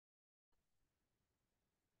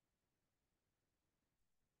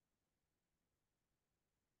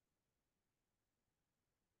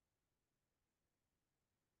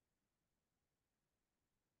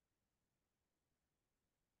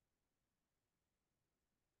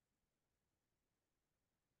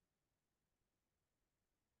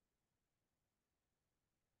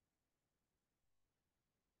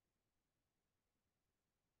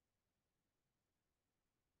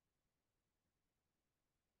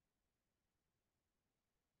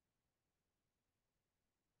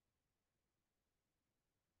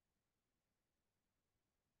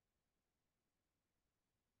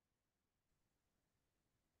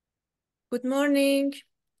Good morning.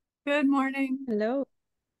 Good morning. Hello.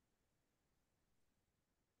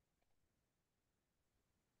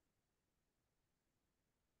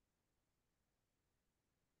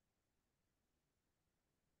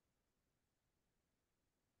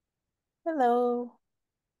 Hello.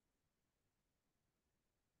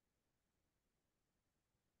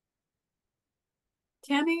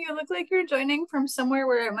 Tammy, you look like you're joining from somewhere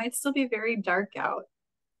where it might still be very dark out.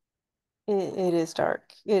 It is dark.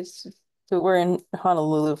 But we're in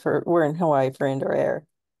we're in Hawaii for indoor air.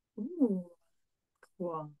 Ooh,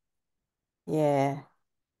 cool. Yeah.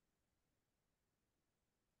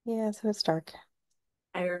 Yeah, so it's dark.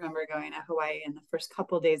 I remember going to Hawaii and the first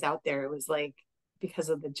couple days out there, it was like because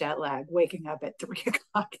of the jet lag, waking up at 3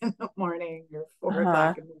 o'clock in the morning or 4 o'clock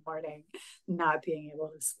Uh-huh. in the morning, not being able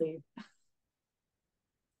to sleep.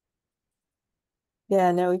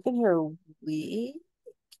 Yeah, no, we've been here a week. It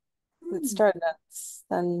Hmm. started on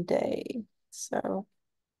Sunday, so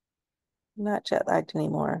I'm not jet lagged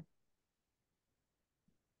anymore.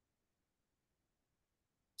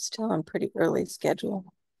 Still on pretty early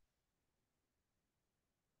schedule.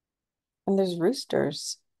 And there's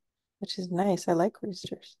roosters, which is nice. I like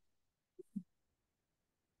roosters.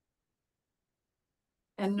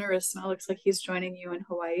 And Narissma looks like he's joining you in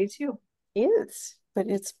Hawaii too. It is, but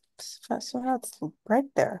it's somehow it's right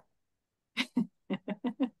there.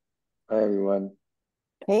 Hi everyone.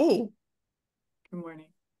 Hey, Good morning.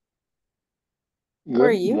 where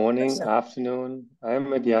are Good you? morning, afternoon.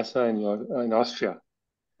 I'm at Yasa in Austria.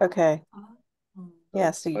 Okay. Oh,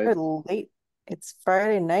 Yeah, So so you're five, late. It's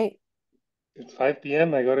Friday night. it's 5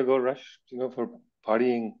 p.m. I gotta go rush, for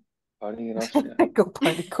partying in Austria. Go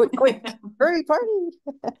party quick, quick. Hurry, party.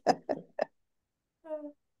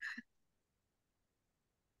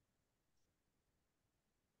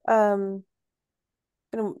 Um,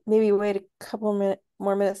 gonna maybe wait a couple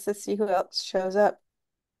more minutes to see who else shows up.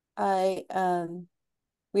 I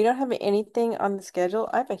we don't have anything on the schedule.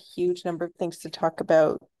 I have a huge number of things to talk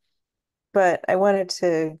about, but I wanted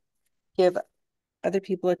to give other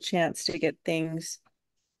people a chance to get things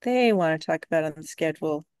they want to talk about on the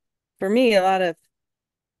schedule. For me, a lot of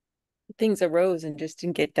things arose and just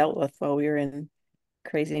didn't get dealt with while we were in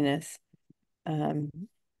craziness. Um,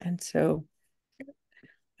 and so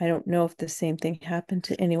I don't know if the same thing happened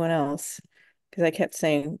to anyone else because I kept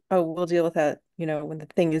saying, "Oh, we'll deal with that, when the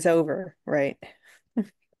thing is over, right?"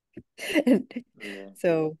 And Yeah.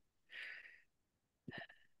 so,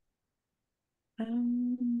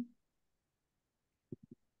 um,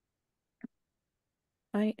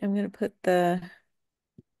 I am going to put the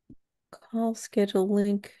call schedule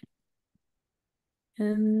link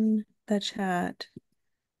in the chat.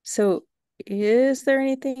 So, is there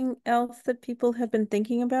anything else that people have been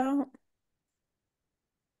thinking about,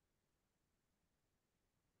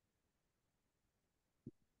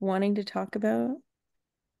 wanting to talk about?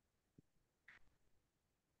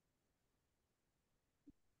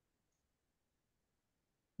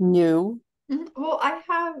 No. Well, I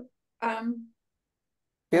have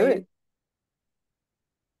Good.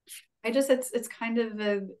 I I just it's kind of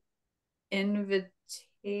an invitation.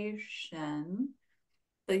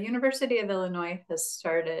 The University of Illinois has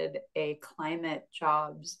started a climate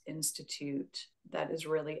jobs institute that is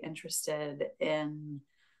really interested in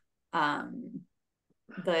um,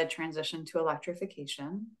 the transition to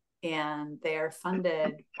electrification. And they are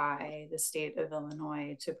funded by the state of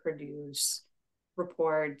Illinois to produce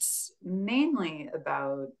reports mainly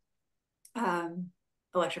about um,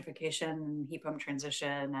 electrification, heat pump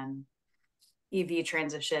transition, and EV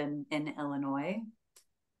transition in Illinois.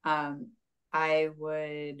 Um, I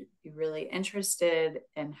would be really interested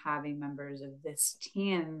in having members of this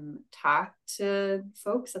team talk to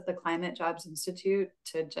folks at the Climate Jobs Institute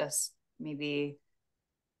to just maybe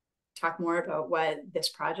talk more about what this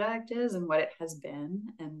project is and what it has been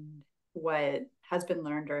and what has been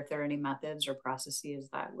learned, or if there are any methods or processes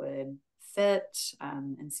that would fit,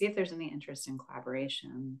 and see if there's any interest in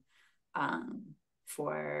collaboration, um,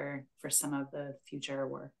 for some of the future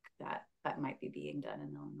work that might be being done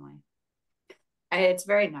in Illinois. It's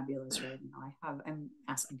very nebulous right now. I'm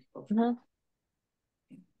asking people for, Mhm.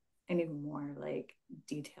 I need more like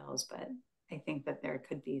details, but I think that there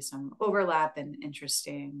could be some overlap and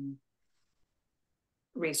interesting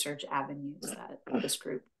research avenues that this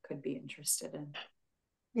group could be interested in.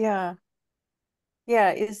 Yeah.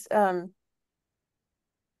 Yeah. Is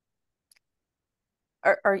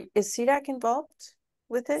CDAC involved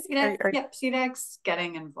with it? CDEC, yep, CDEC's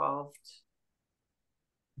getting involved.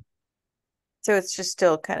 So it's just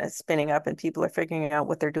still kind of spinning up and people are figuring out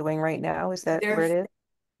what they're doing right now. Is that They're, where it is?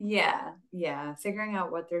 yeah, figuring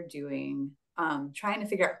out what they're doing. trying to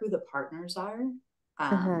figure out who the partners are,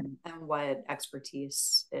 Hmm. and what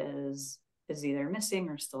expertise is either missing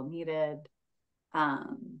or still needed.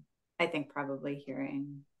 I think probably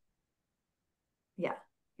yeah,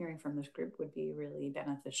 hearing from this group would be really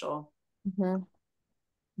beneficial. Hmm.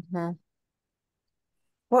 Hmm.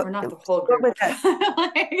 Or What not the whole what group. would that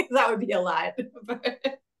Like, that would be a lot.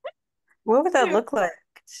 But what would that look like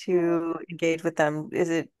to engage with them? Is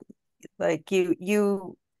it like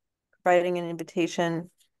you writing an invitation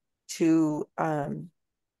to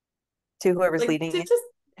whoever's like leading to it? just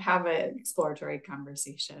have an exploratory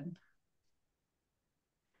conversation.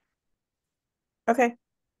 Okay.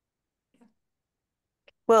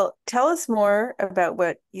 Well, tell us more about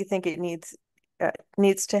what you think it needs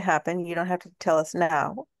to happen. You don't have to tell us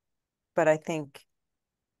now, but I think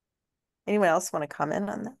anyone else want to comment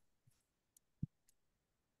on that?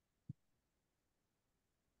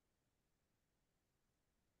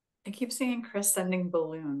 I keep seeing Chris sending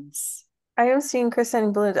balloons. I am seeing Chris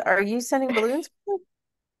sending balloons. Are you sending balloons?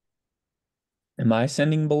 Am I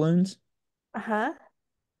sending balloons? Uh-huh.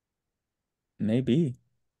 Maybe.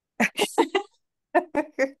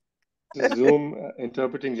 Zoom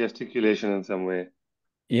interpreting gesticulation in some way.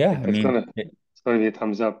 Yeah, Like I mean, it's gonna be a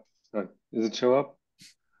thumbs up. Does it show up?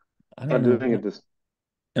 I Not don't doing know. it this.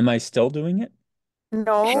 Am I still doing it? No,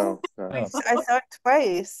 No, no. Oh, I saw it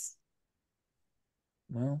twice.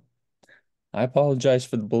 well, I apologize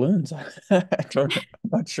for the balloons. I don't, I'm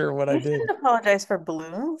not sure what I You did. shouldn't apologize for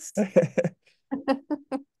balloons.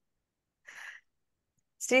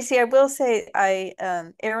 Stacey, I will say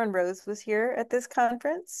Aaron Rose was here at this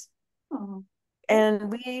conference, Oh, okay.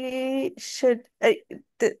 and we should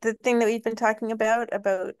the thing that we've been talking about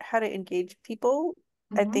how to engage people,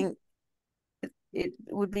 I Mm-hmm. think it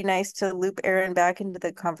would be nice to loop Erin back into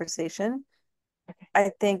the conversation. Okay.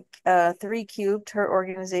 I think 3 Cubed, her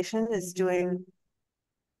organization, is doing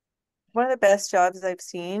one of the best jobs I've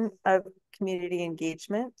seen of community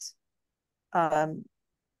engagement. Um,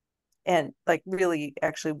 and like really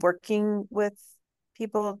actually working with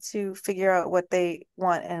people to figure out what they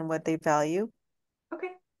want and what they value. Okay.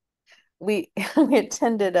 We we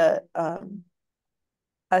attended a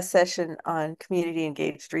session on community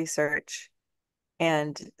engaged research.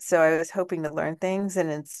 And so I was hoping to learn things,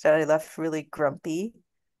 and instead I left really grumpy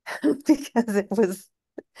because it was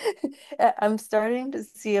I'm starting to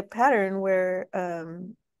see a pattern where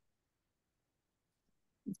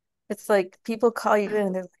it's like people call you in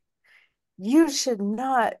and they're like, you should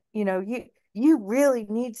not, you really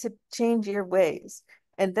need to change your ways.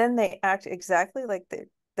 And then they act exactly like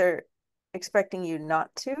they're expecting you not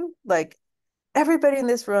to. Like everybody in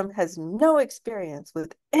this room has no experience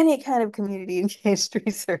with any kind of community engaged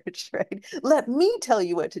research, right? Let me tell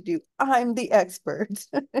you what to do. I'm the expert.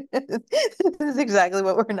 This is exactly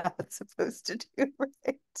what we're not supposed to do,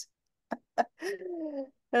 right?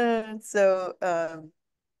 And so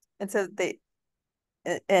they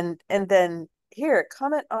and then here,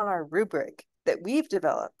 comment on our rubric that we've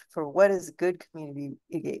developed for what is good community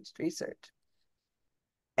engaged research.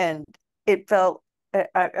 And it felt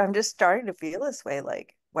I'm just starting to feel this way,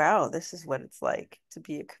 like, wow, this is what it's like to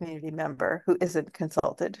be a community member who isn't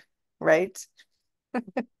consulted, right?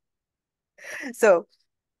 So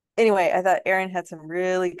anyway, I thought Erin had some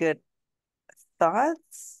really good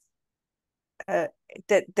thoughts uh,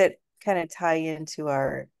 that kind of tie into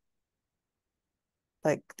our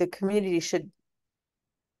like the community should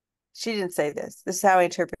she didn't say this. This is how I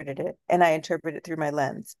interpreted it, and I interpret it through my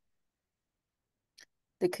lens.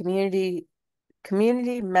 The community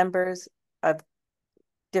members of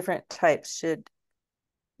different types should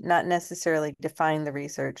not necessarily define the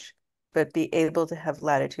research, but be able to have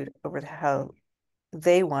latitude over how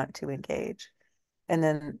they want to engage. And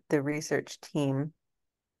then the research team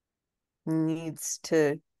needs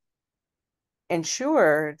to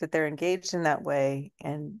ensure that they're engaged in that way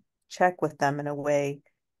and check with them in a way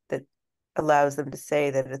that allows them to say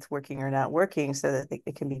that it's working or not working so that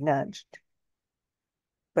it can be nudged.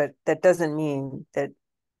 But that doesn't mean that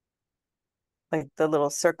like the little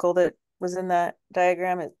circle that was in that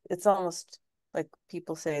diagram, it's almost like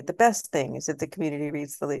people say the best thing is that the community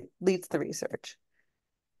leads the research.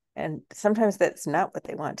 And sometimes that's not what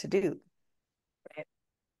they want to do. Right.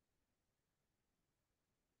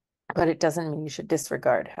 But it doesn't mean you should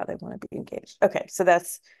disregard how they want to be engaged. Okay, so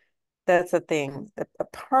that's a thing, a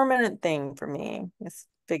permanent thing for me is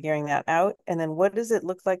figuring that out. And then what does it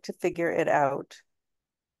look like to figure it out?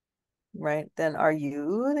 Right? Then are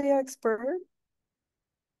you the expert?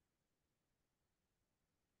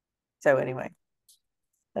 So anyway,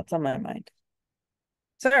 that's on my mind.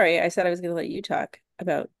 Sorry, I said I was going to let you talk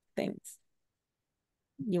about things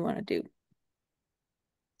you want to do.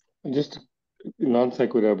 just non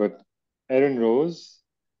sequitur, but Erin Rose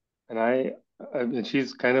and and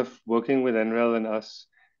she's kind of working with NREL and us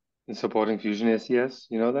in supporting Fusion ACS.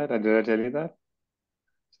 You know that? Did I tell you that?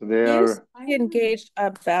 So they He was are, engaged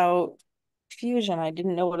about fusion. I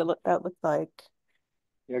didn't know what that looked like.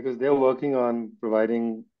 yeah, because they're working on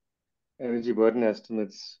providing energy burden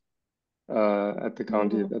estimates at the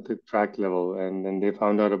county, Mm. at the tract level, and then they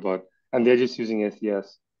found out about, and they're just using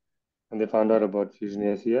ACS, and they found out about Fusion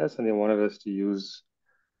ACS, and they wanted us to use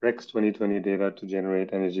REX 2020 data to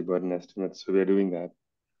generate energy burden estimates. So we're doing that.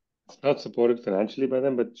 It's not supported financially by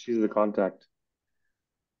them, but she's the contact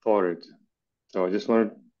for it. So I just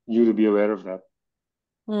wanted you to be aware of that,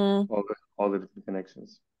 Mm, all the different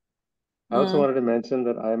connections. I also mm. wanted to mention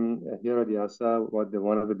that I'm here at YASA,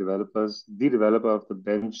 one of the developers, the developer of the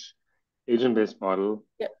bench agent-based model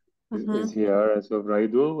Yep. is Mm-hmm. here. And so if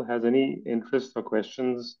Raidul has any interest or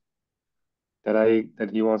questions that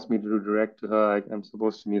he wants me to do direct to her, I'm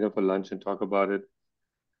supposed to meet up for lunch and talk about it.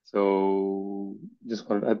 So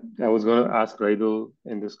I was going to ask Raidul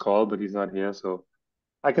in this call, but he's not here, so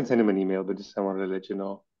I can send him an email. But just I wanted to let you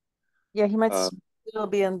know. Yeah, he might Uh, still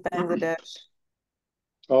be in Bangladesh.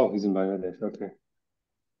 oh, he's in Bangladesh. Okay.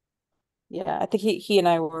 Yeah, I think he and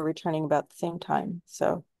I were returning about the same time,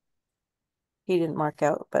 so he didn't mark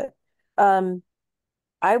out. But um,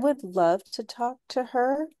 I would love to talk to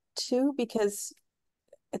her too because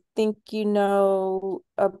I think you know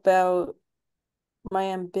about my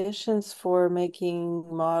ambitions for making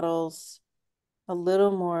models a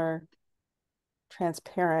little more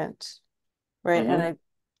transparent, right? And Mm-hmm. I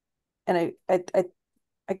and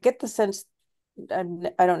I get the sense I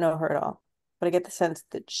don't know her at all, but I get the sense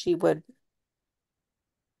that she would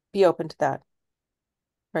be open to that,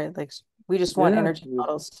 right? Like we just want Yeah, energy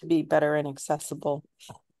models to be better and accessible.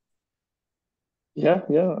 yeah.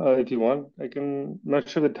 If you want, I can. I'm not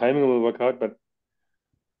sure the timing will work out, but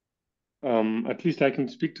at least I can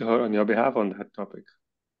speak to her on your behalf on that topic.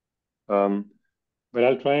 Um, but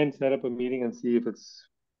I'll try and set up a meeting and see if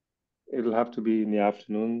it'll have to be in the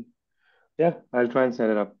afternoon. Yeah, I'll try and set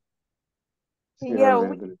it up, see her Yeah,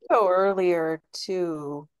 we can availability. go earlier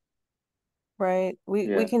too, right? We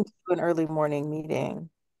Yeah, can do an early morning meeting.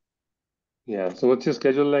 yeah. So what's your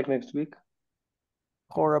schedule like next week?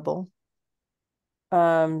 Horrible.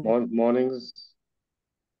 Um, Mornings?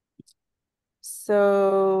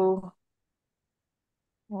 so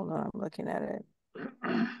hold on, I'm looking at it.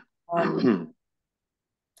 Um,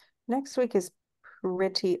 next week is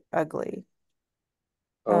pretty ugly.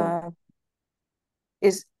 Oh, Uh,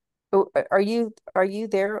 is are you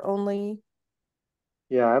there only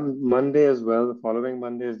yeah. I'm Monday as well. The following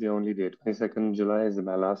Monday is the only day. 22nd July is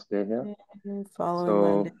my last day here.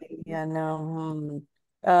 following Monday? So, Yeah, no.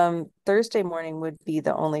 Thursday morning would be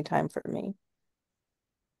the only time for me.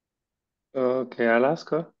 okay, I'll ask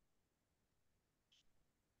her.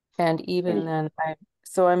 And even And then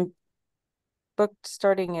I'm booked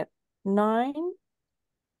starting at 9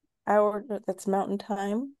 hour, that's mountain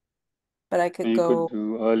time, but you could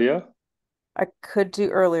do earlier. I could do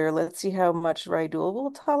earlier. Let's see how much Raidul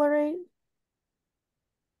will tolerate.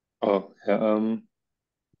 Oh, yeah.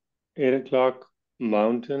 8 o'clock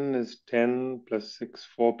Mountain is 10 plus 6,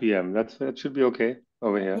 4 p.m. That should be okay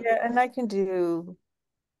over here. Yeah, and I can do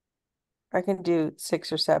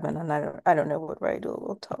 6 or 7, and I don't know what Raidul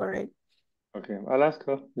will tolerate. Okay, I'll ask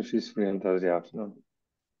her if she's free on Thursday afternoon.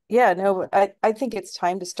 Yeah, no, I think it's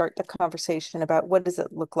time to start the conversation about what does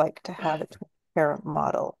it look like to have a transparent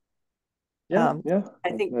model. Yeah, Um, yeah. I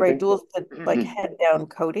think I think. Raidul's the like head down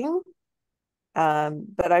coding.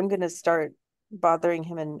 But I'm gonna start bothering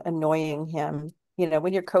him and annoying him. You know,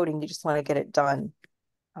 when you're coding, you just want to get it done.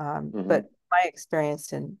 Hmm. But my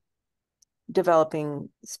experience in developing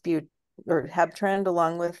Spewed or HabTrend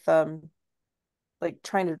along with like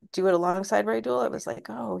trying to do it alongside Raidul, I was like,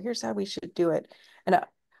 oh, here's how we should do it. And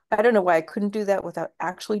I don't know why I couldn't do that without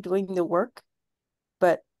actually doing the work,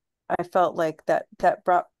 but I felt like that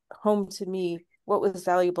brought home to me what was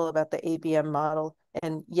valuable about the ABM model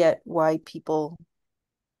and yet why people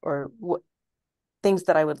or what things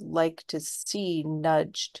that I would like to see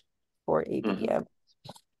nudged for Hmm. ABM.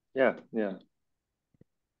 Yeah, yeah,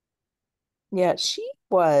 Yeah, she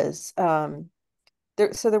was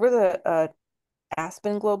there. So there was a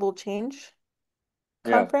Aspen Global Change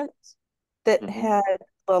yeah. conference that Hmm. had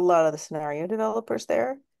a lot of the scenario developers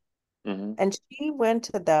there, Hmm. and she went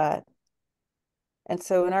to that. And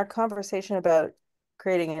so in our conversation about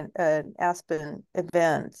creating an Aspen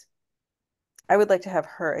event, I would like to have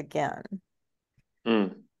her again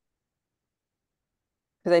Mm.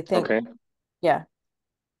 because I think, Okay. yeah.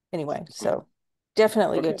 Anyway, so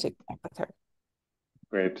definitely good Okay. to connect with her.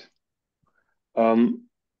 Great. Um,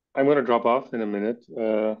 I'm going to drop off in a minute.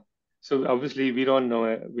 So obviously we don't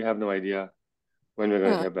know, we have no idea when we're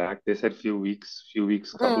going to Mm, hear back. They said few weeks,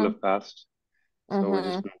 couple mm, have passed. So we're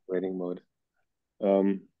just hmm. in waiting mode.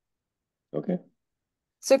 Um, okay.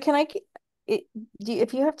 So can I, it,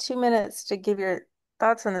 if you have 2 minutes to give your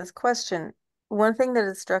thoughts on this question, one thing that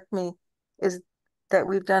has struck me is that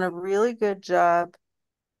we've done a really good job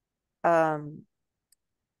um,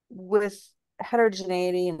 with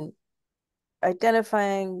heterogeneity and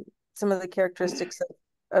identifying some of the characteristics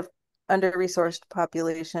of under-resourced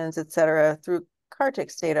populations, et cetera, through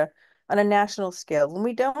Cartix data on a national scale when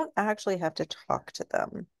we don't actually have to talk to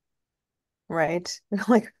them, right?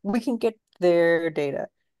 Like we can get their data,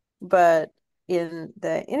 but in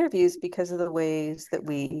the interviews, because of the ways that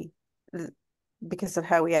because of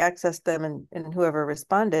how we access them and whoever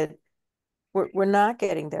responded, we're not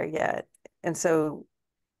getting there yet. And so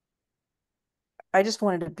I just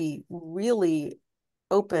wanted to be really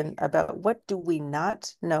open about what do we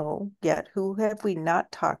not know yet? Who have we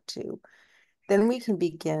not talked to? Then we can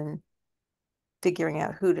begin figuring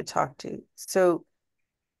out who to talk to. So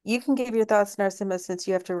you can give your thoughts, Narsima, since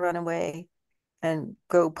you have to run away and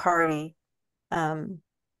go party. Um,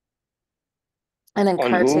 and then On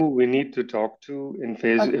Kartik, who we need to talk to in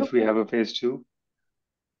phase, on who if we have a phase two.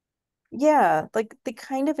 yeah, like the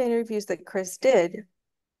kind of interviews that Chris did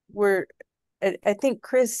were, I think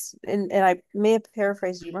Chris, and I may have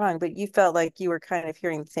paraphrased you wrong, but you felt like you were kind of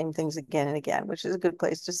hearing the same things again and again, which is a good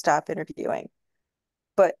place to stop interviewing.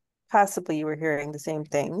 But possibly you were hearing the same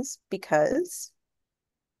things because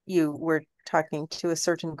you were talking to a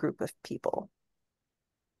certain group of people.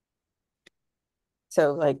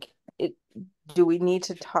 So, like, it, do we need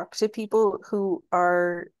to talk to people who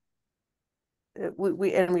are,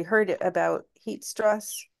 we heard about heat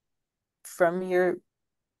stress from your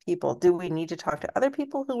people. Do we need to talk to other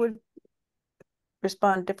people who would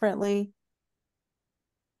respond differently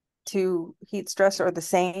to heat stress or the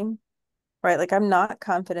same? Right? Like, I'm not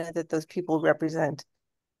confident that those people represent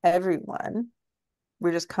everyone.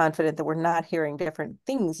 We're just confident that we're not hearing different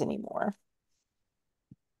things anymore.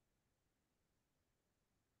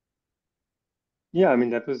 Yeah, I mean,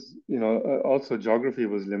 that was, also geography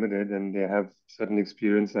was limited and they have certain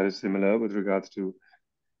experience that is similar with regards to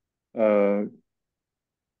uh,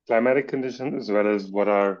 climatic conditions as well as what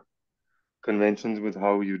are conventions with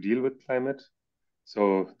how you deal with climate.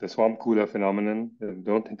 So the swamp cooler phenomenon, I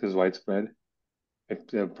don't think is widespread.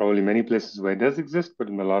 Probably many places where it does exist, but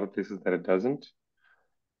in a lot of places that it doesn't.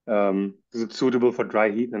 Because it's suitable for dry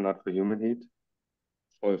heat and not for humid heat,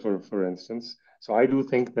 for instance. So I do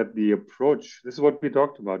think that the approach, this is what we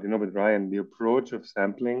talked about, with Ryan, the approach of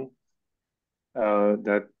sampling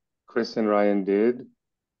that Chris and Ryan did,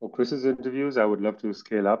 or Chris's interviews, I would love to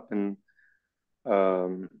scale up and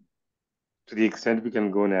um, to the extent we can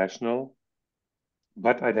go national,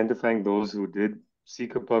 but identifying those who did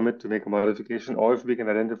seek a permit to make a modification, or if we can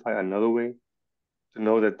identify another way to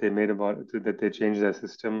know that they that they changed their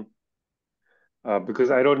system. Because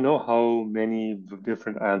I don't know how many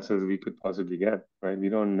different answers we could possibly get, right? We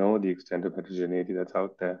don't know the extent of heterogeneity that's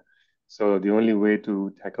out there. So the only way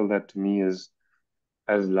to tackle that to me is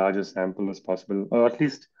as large a sample as possible, or at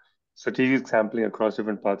least strategic sampling across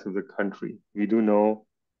different parts of the country. We do know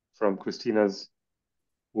from Christina's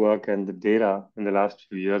work and the data in the last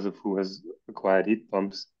few years of who has acquired heat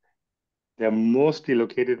pumps, they're mostly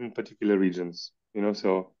located in particular regions,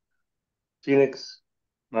 so Phoenix,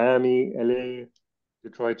 Miami, LA,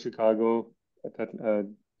 Detroit, Chicago,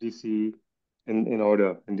 DC, in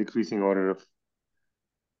order, in decreasing order of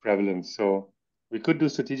prevalence. So we could do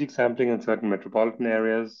strategic sampling in certain metropolitan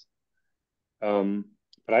areas. Um,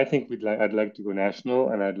 but I think I'd like to go national,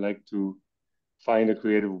 and I'd like to find a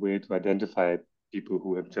creative way to identify people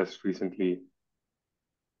who have just recently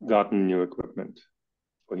gotten new equipment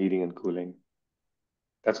for heating and cooling.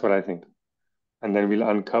 That's what I think. And then we'll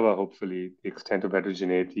uncover, hopefully, the extent of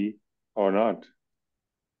heterogeneity or not.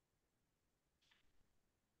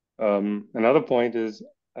 Another point is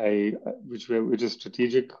which is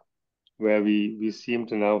strategic, where we seem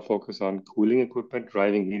to now focus on cooling equipment,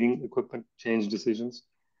 driving heating equipment change decisions.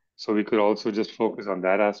 So we could also just focus on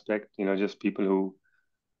that aspect, just people who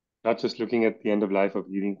not just looking at the end of life of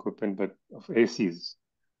heating equipment, but of ACs.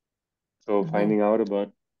 So Mhm. finding out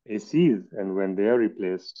about ACs and when they are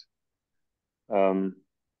replaced, um,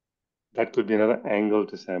 that could be another angle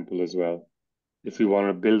to sample as well. If we want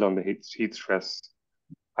to build on the heat stress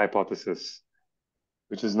hypothesis,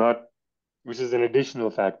 which is not, which is an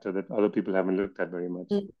additional factor that other people haven't looked at very much.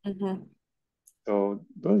 Mhm. So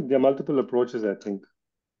there are multiple approaches I think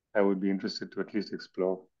I would be interested to at least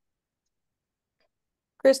explore.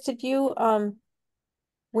 Chris, did you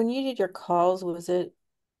when you did your calls, was it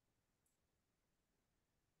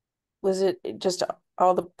just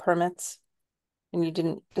all the permits and you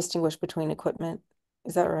didn't distinguish between equipment?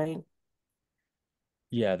 Is that right?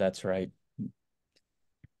 Yeah, that's right.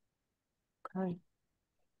 Okay.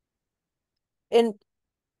 And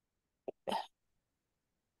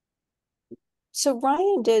so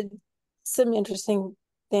Ryan did some interesting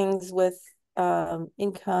things with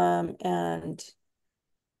income and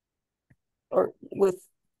or with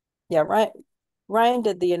yeah, Ryan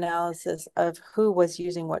did the analysis of who was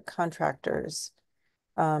using what contractors.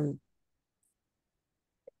 Um,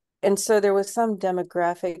 and so there was some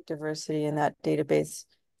demographic diversity in that database.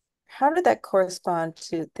 How did that correspond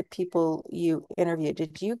to the people you interviewed?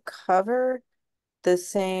 Did you cover the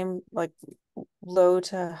same like low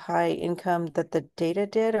to high income that the data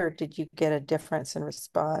did, or did you get a difference in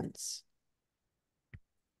response?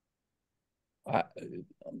 I,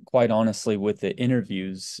 quite honestly, with the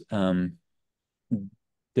interviews,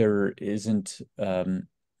 there isn't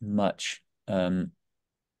much in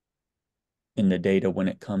the data when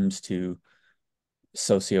it comes to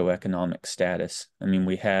socioeconomic status. I mean,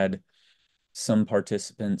 we had some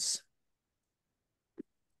participants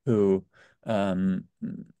who, um,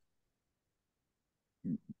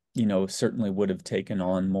 certainly would have taken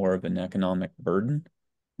on more of an economic burden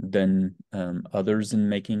than others in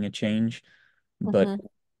making a change. But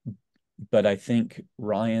Mm-hmm. but I think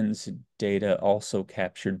Ryan's data also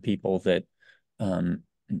captured people that um,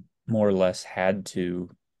 more or less had to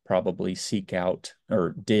probably seek out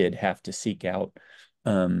or did have to seek out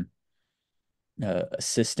um,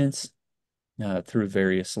 assistance through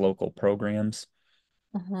various local programs.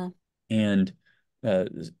 Mm-hmm. And uh,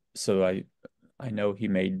 so I know he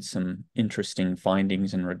made some interesting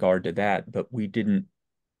findings in regard to that, but we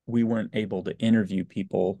weren't able to interview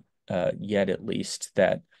people yet, at least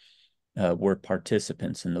that were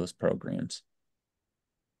participants in those programs.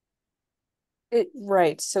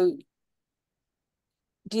 Right. So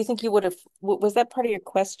do you think you would have, was that part of your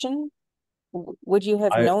question? Would you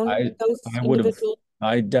have I known I those I would have individuals?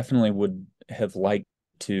 I definitely would have liked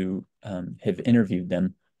to have interviewed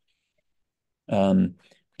them. Um,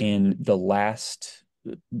 in the last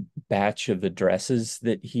batch of addresses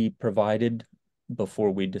that he provided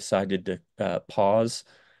before we decided to pause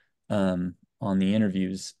on the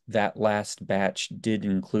interviews, that last batch did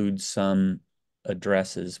include some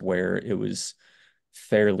addresses where it was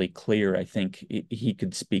fairly clear. I think he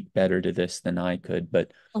could speak better to this than I could,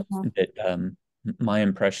 but Mhm. that my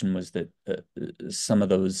impression was that some of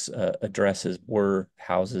those addresses were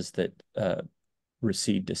houses that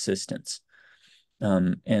received assistance.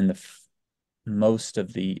 And most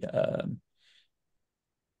of the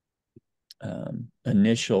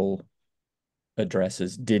initial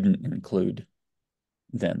addresses didn't include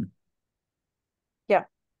them. Yeah.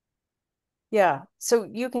 Yeah. So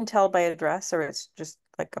you can tell by address, or it's just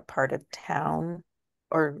like a part of town,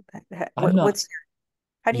 or I'm not,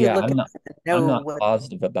 how do you yeah, look at it and I'm know not what?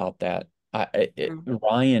 positive about that. Mm,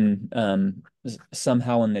 Ryan,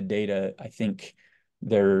 somehow in the data, I think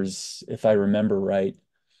there's, if I remember right,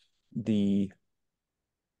 the,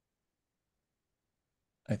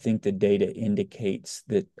 I think the data indicates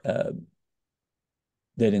that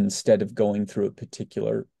that instead of going through a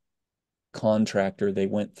particular contractor, they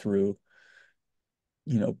went through,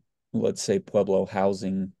 you know, let's say Pueblo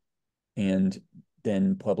Housing, and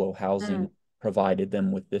then Pueblo Housing mm, provided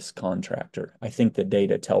them with this contractor. I think the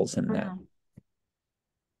data tells him that. mm.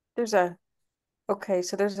 There's a, okay,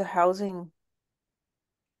 so there's a housing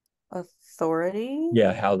authority,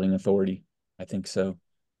 Yeah, housing authority. I think so.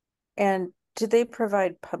 and do they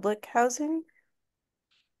provide public housing?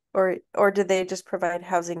 Or do they just provide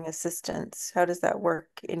housing assistance? How does that work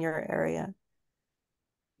in your area?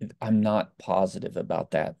 I'm not positive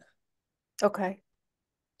about that. Okay.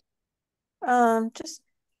 Just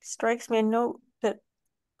strikes me a note that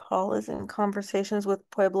Paul is in conversations with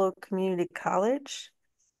Pueblo Community College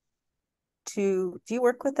do you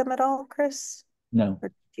work with them at all, Chris? No, Or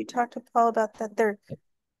do you talk to Paul about that?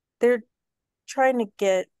 They're trying to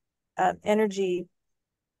get energy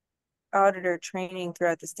auditor training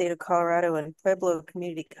throughout the state of Colorado, and Pueblo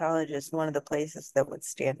Community College is one of the places that would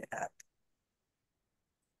stand it up.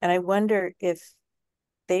 And I wonder if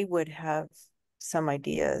they would have some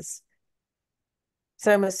ideas.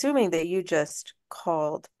 So I'm assuming that you just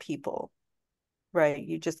called people, right?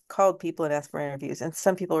 You just called people and asked for interviews, and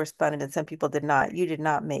some people responded and some people did not. You did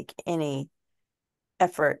not make any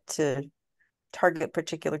effort to target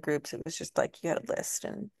particular groups. It was just like you had a list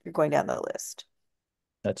and you're going down the list.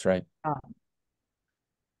 that's right.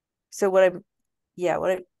 So what I'm, yeah,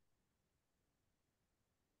 what I,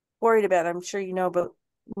 worried about, I'm sure you know about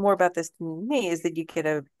more about this than me, is that you get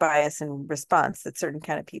a bias in response that certain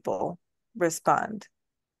kind of people respond.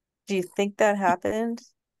 Do you think that happened in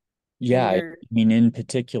Yeah, I your mean, in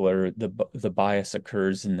particular, the bias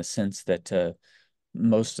occurs in the sense that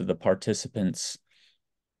most of the participants,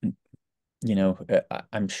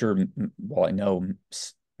 I'm sure, well, I know,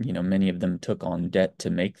 many of them took on debt to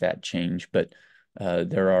make that change, but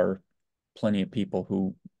there are plenty of people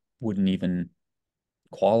who wouldn't even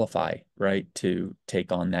qualify, right, to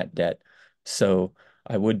take on that debt. So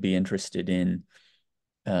I would be interested in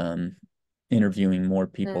um, interviewing more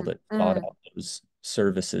people mm, that sought mm, out those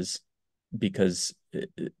services because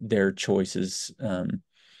their choices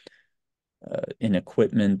in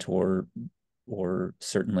equipment or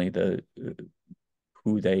certainly the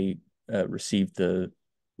who they receive the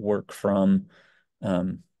work from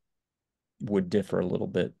um, would differ a little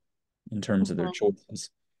bit in terms of their mhm, choices.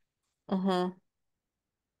 mhm.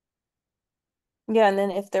 Yeah, and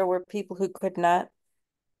then if there were people who could not,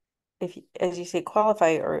 if as you say,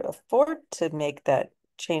 qualify or afford to make that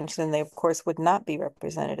change, then they of course would not be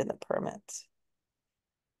represented in the permits.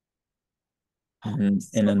 And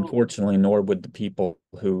So, unfortunately, nor would the people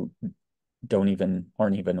who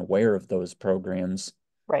aren't even aware of those programs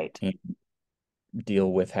right. and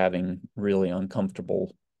deal with having really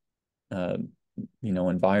uncomfortable uh,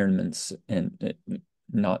 environments and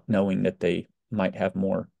not knowing that they might have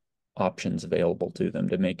more options available to them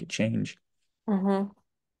to make a change. Mm-hmm.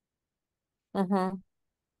 Mm-hmm.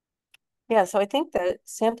 Yeah, so I think that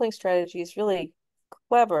sampling strategy is really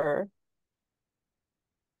clever,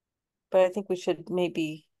 but I think we should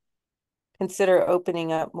maybe consider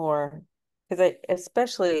opening up more because I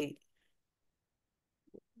especially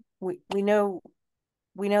we know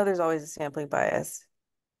there's always a sampling bias.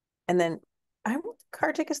 And then I'm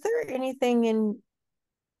Kartik, is there anything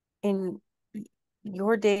in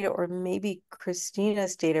your data or maybe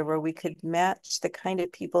Christina's data where we could match the kind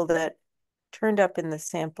of people that turned up in the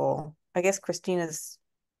sample? I guess Christina's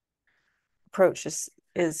approach is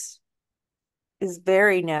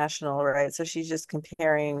very national, right? So she's just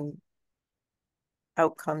comparing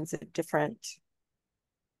outcomes at different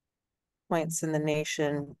points in the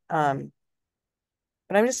nation.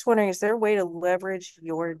 But I'm just wondering, is there a way to leverage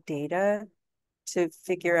your data to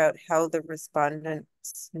figure out how the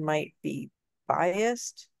respondents might be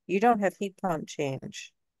biased? You don't have heat pump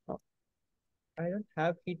change. I don't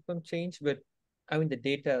have heat pump change, but I mean the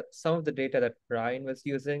data, some of the data that Brian was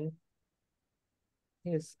using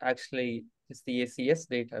is actually just the ACS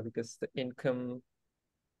data because the income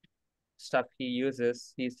stuff he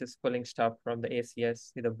uses, he's just pulling stuff from the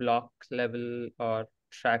ACS, either block level or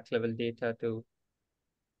track level data to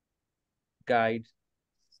guide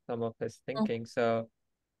some of his thinking. So,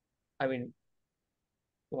 I mean,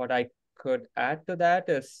 what I could add to that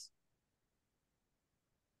is,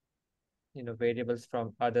 variables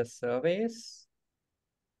from other surveys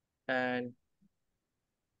and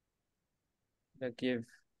give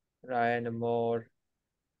Ryan a more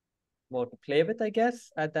to play with, I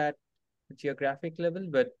guess, at that geographic level.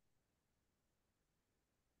 But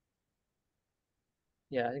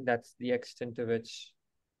yeah, I think that's the extent to which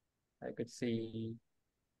I could see,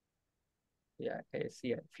 yeah,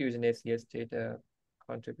 Fusion ACS data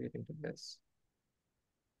contributing to this.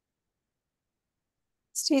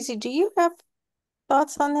 Stacey, do you have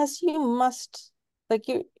thoughts on this? You must like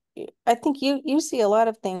I think you see a lot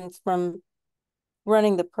of things from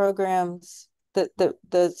running the programs,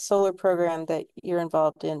 the solar program that you're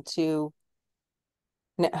involved in to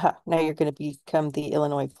now you're going to become the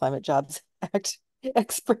Illinois Climate Jobs Act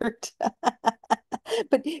expert.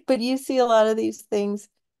 But you see a lot of these things.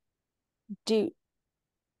 Do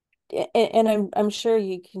and I'm sure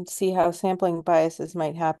you can see how sampling biases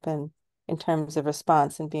might happen in terms of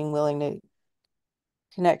response and being willing to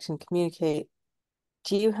connect and communicate.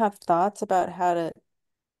 Do you have thoughts about how to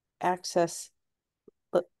access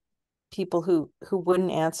people who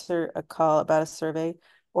wouldn't answer a call about a survey,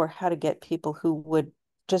 or how to get people who would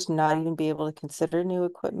just not even be able to consider new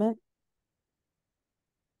equipment?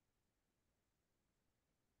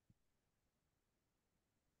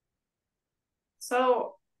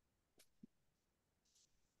 So,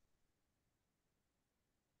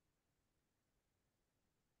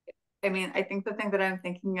 I mean, I think the thing that I'm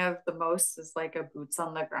thinking of the most is like a boots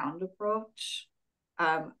on the ground approach.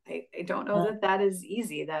 I don't know that that is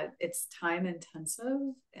easy, that it's time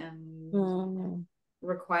intensive and Mm.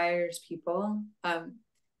 requires people.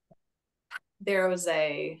 There was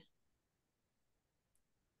a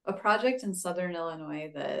project in Southern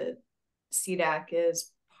Illinois that CDAC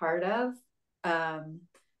is part of,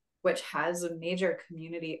 which has a major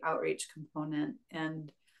community outreach component.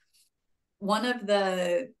 And one of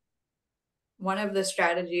the one of the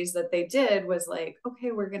strategies that they did was like,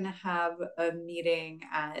 okay, we're going to have a meeting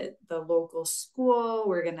at the local school.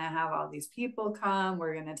 We're going to have all these people come.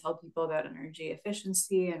 We're going to tell people about energy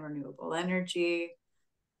efficiency and renewable energy.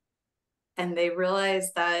 And they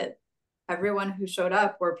realized that everyone who showed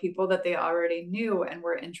up were people that they already knew and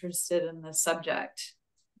were interested in the subject.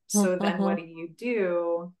 So then what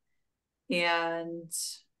do? And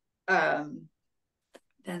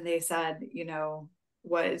then they said,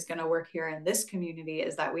 what is going to work here in this community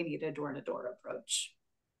is that we need a door-to-door approach.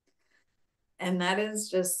 And that is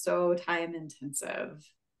just so time intensive.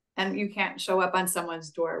 And you can't show up on someone's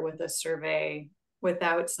door with a survey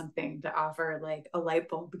without something to offer, like a light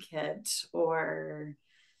bulb kit or,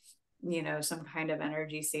 some kind of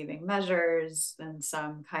energy saving measures and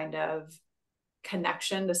some kind of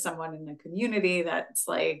connection to someone in the community that's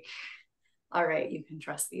like, all right, you can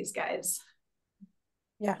trust these guys.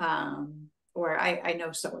 Yeah. Or I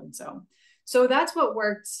know so and so. So that's what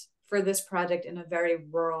worked for this project in a very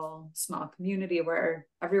rural, small community where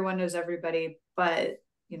everyone knows everybody. But,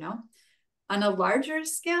 on a larger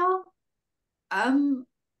scale, I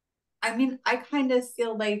kind of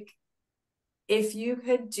feel like if you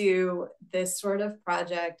could do this sort of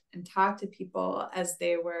project and talk to people as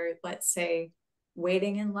they were, let's say,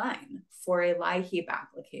 waiting in line for a LIHEAP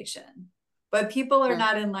application, but people are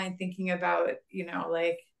not in line thinking about,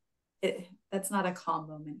 like that's not a calm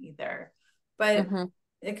moment either. But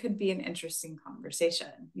it could be an interesting conversation.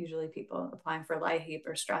 Usually people applying for LIHEAP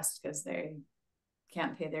are stressed because they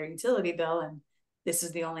can't pay their utility bill. And this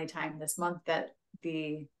is the only time this month that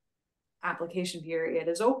the application period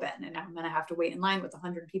is open. And I'm going to have to wait in line with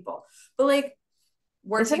 100 people. But like Is it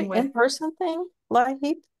working an with in-person thing,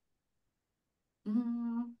 LIHEAP?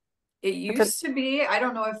 It used to be. I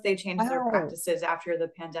don't know if they changed their Wow. practices after the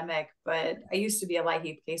pandemic, but I used to be a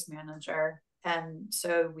LIHEAP case manager. And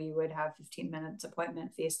so we would have 15 minutes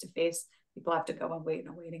appointment face to face. People have to go and wait in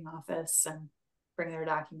a waiting office and bring their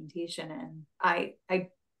documentation in. I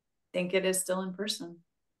think it is still in person.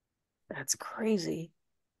 That's crazy.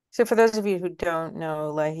 So for those of you who don't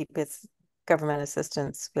know, LIHEAP is government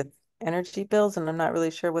assistance with energy bills, and I'm not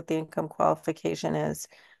really sure what the income qualification is,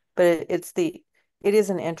 but it is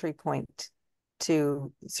an entry point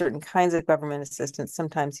to certain kinds of government assistance,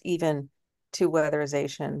 sometimes even to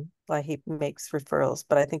weatherization. LIHEAP makes referrals,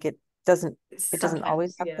 but I think it doesn't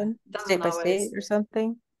always Sometimes, yeah, happen state doesn't by state always. or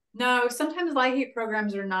something. No, sometimes LIHEAP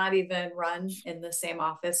programs are not even run in the same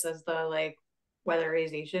office as the like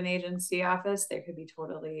weatherization agency office. They could be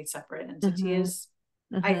totally separate Mm-hmm. entities.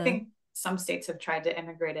 I Mm-hmm. think some states have tried to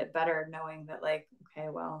integrate it better, knowing that like, okay,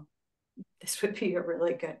 well, this would be a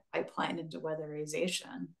really good pipeline into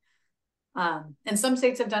weatherization. And some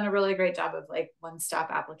states have done a really great job of like one-stop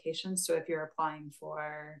applications. So if you're applying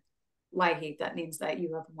for LIHEAP, that means that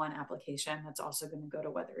you have one application that's also going to go to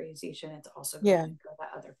weatherization. It's also going Yeah. to go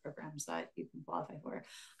to other programs that you can qualify for.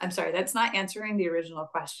 I'm sorry, that's not answering the original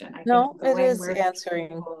question. I think No, it going is where answering.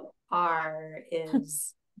 people are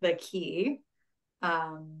is the key.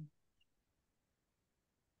 Um,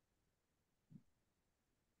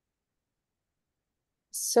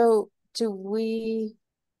 So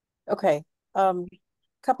okay,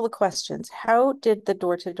 couple of questions. How did the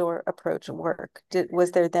door-to-door approach work?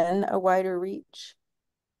 Was there then a wider reach?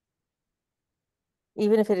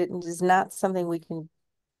 Even if it is not something we can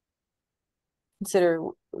consider,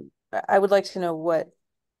 I would like to know what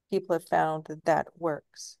people have found that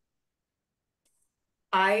works.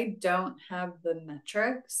 I don't have the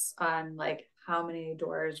metrics on like how many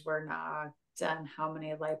doors were knocked and how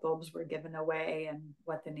many light bulbs were given away and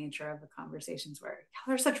what the nature of the conversations were.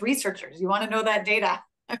 Y'all are such researchers. You want to know that data.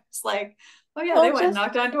 I was like, oh yeah, they Well, went and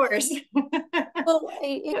knocked on doors.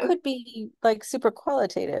 it could be like super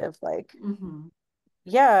qualitative, like, mm-hmm.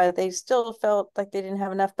 yeah, they still felt like they didn't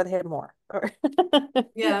have enough, but they had more, or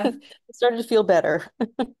Yeah. started to feel better.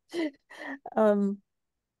 Um,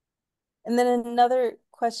 and then another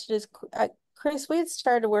question is, Chris, we had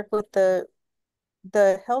started to work with the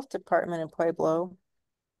health department in Pueblo,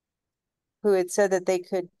 who had said that they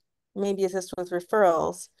could maybe assist with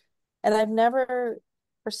referrals. And I've never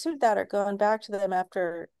pursued that or gone back to them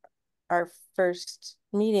after our first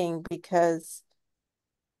meeting because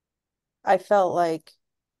I felt like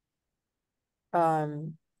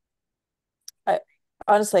um I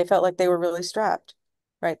honestly I felt like they were really strapped,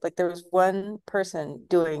 right? Like there was one person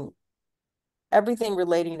doing everything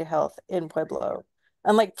relating to health in Pueblo,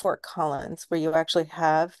 unlike Fort Collins, where you actually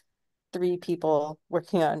have three people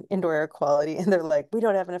working on indoor air quality, and they're like, we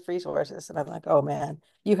don't have enough resources. And I'm like, oh man,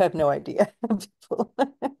 you have no idea. People.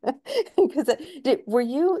 Because were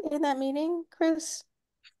you in that meeting, Chris?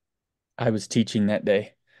 I was teaching that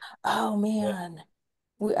day. Oh Yeah.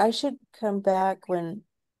 man. I should come back when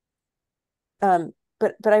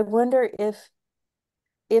but I wonder if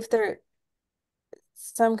there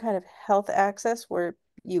some kind of health access where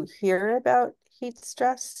you hear about heat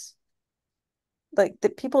stress. Like the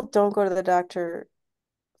people don't go to the doctor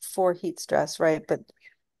for heat stress, right? But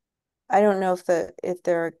I don't know if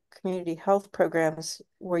there are community health programs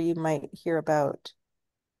where you might hear about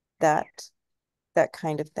that that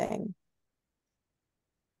kind of thing.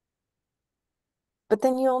 But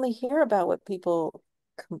then you only hear about what people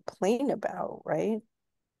complain about, right?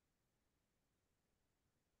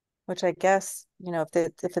 Which I guess,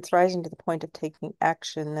 if it's rising to the point of taking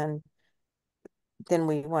action, then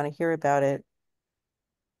we want to hear about it.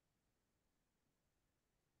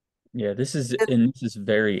 Yeah, this is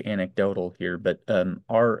very anecdotal here, but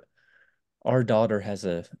our daughter has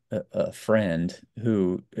a friend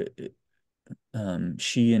who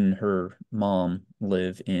she and her mom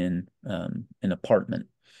live in an apartment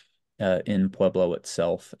in Pueblo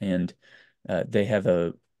itself, and they have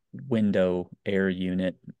a window air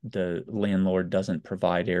unit. The landlord doesn't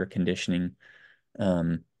provide air conditioning.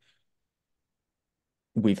 Um,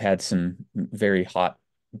 we've had some very hot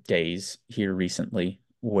days here recently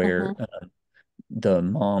where Hmm. the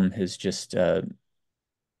mom has just uh,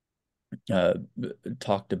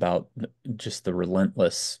 talked about just the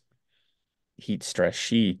relentless heat stress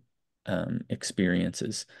she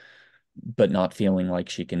experiences, but not feeling like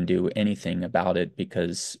she can do anything about it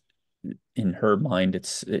because in her mind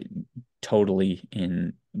it's totally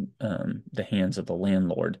in the hands of the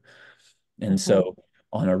landlord. And Hmm. so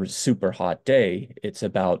on a super hot day, it's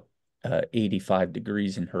about 85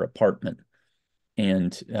 degrees in her apartment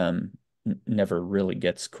and never really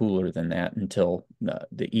gets cooler than that until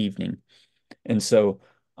the evening. And so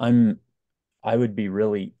I'm I would be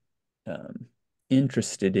really um,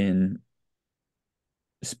 interested in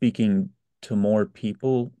speaking to more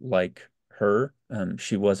people like her.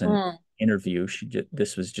 She wasn't Mm. interview.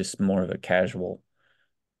 This was just more of a casual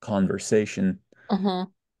conversation Hmm.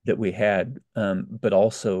 that we had, but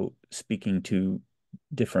also speaking to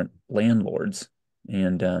different landlords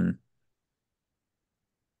and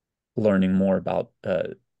learning more about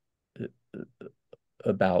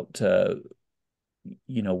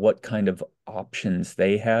what kind of options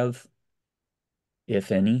they have,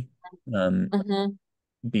 if any, um, Hmm.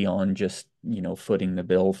 beyond just footing the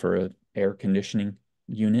bill for a air conditioning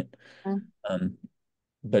unit. Um,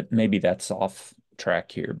 but maybe that's off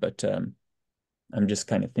track here. But I'm just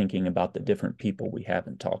kind of thinking about the different people we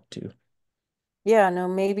haven't talked to. Yeah, no,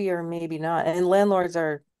 maybe or maybe not. And landlords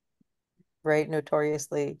are, right,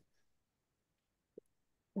 notoriously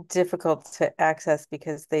difficult to access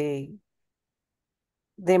because they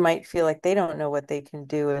might feel like they don't know what they can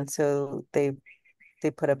do, and so they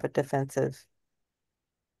put up a defensive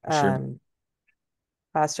Sure, um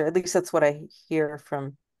posture. At least that's what I hear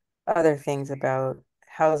from other things about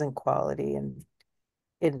housing quality and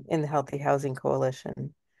in the Healthy Housing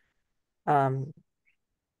Coalition. Um,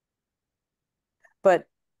 but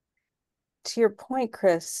to your point,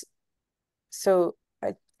 Chris, so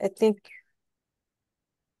I think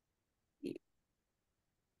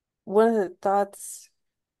one of the thoughts,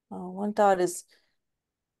 one thought is,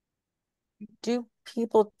 do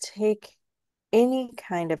people take any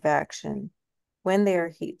kind of action when they are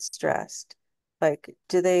heat stressed? Like,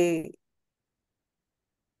 do they,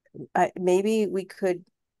 maybe we could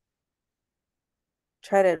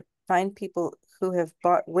try to find people who have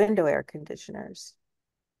bought window air conditioners,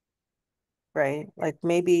 right? Like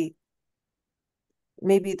maybe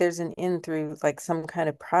there's an in through like some kind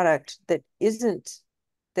of product that isn't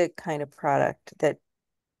the kind of product that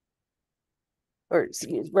or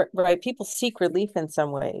right, people seek relief in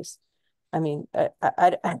some ways. I mean,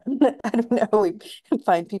 I don't know. We can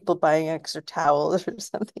find people buying extra towels or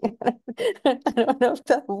something. I don't know if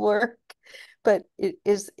that'll work, but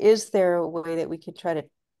is there a way that we could try to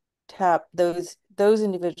tap those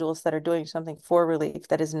individuals that are doing something for relief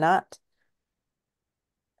that is not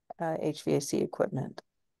HVAC equipment?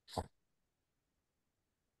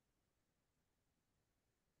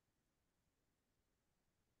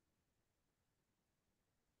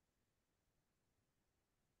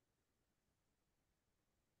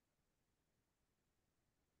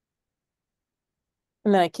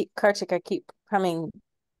 And then Kartik, I keep coming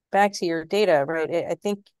back to your data, right? I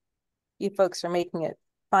think you folks are making it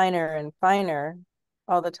finer and finer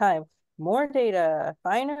all the time. More data,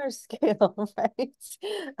 finer scale,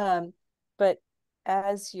 right? Um, but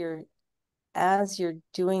as you're as you're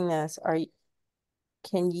doing this,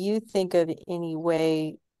 can you think of any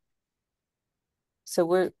way?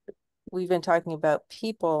 So we've been talking about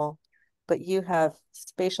people, but you have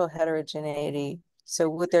spatial heterogeneity. So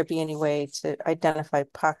would there be any way to identify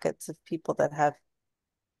pockets of people that have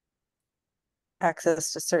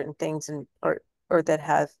access to certain things and or that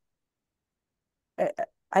have I,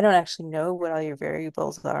 I don't actually know what all your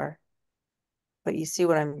variables are, but you see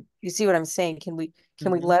what I'm saying? Can we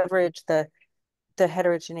leverage the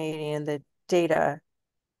heterogeneity and the data,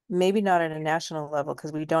 maybe not at a national level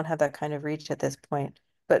because we don't have that kind of reach at this point,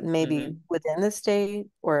 but maybe within the state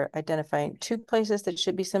or identifying two places that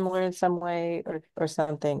should be similar in some way or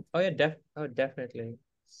something. Oh yeah, definitely.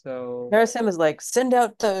 So Harrison was like, send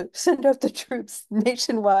out the troops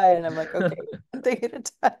nationwide. And I'm like, okay, one thing at a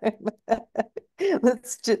time.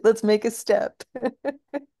 Let's make a step.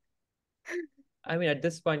 I mean, at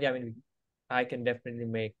this point, yeah, I mean, I can definitely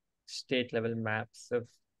make state level maps of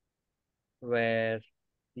where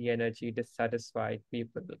the energy dissatisfied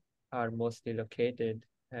people are mostly located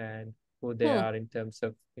and who they Hmm. are in terms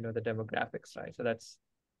of, the demographics, right? So that's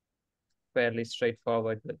fairly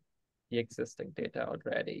straightforward with the existing data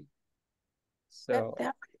already. So,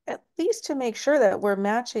 At least to make sure that we're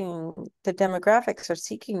matching the demographics or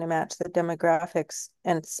seeking to match the demographics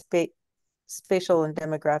and spatial and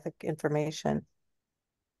demographic information.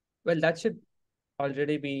 well, that should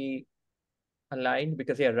already be aligned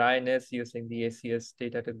because, yeah, Ryan is using the ACS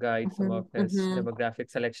data to guide some of his demographic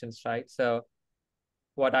selections, right? So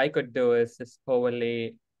what I could do is just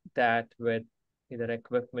overlay that with either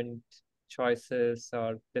equipment choices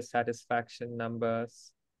or dissatisfaction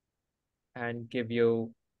numbers and give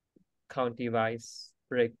you county-wise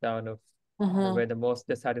breakdown of where the most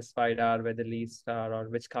dissatisfied are, where the least are, or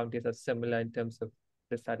which counties are similar in terms of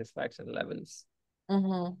dissatisfaction levels.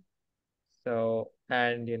 So,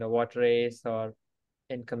 and what race or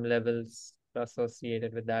income levels are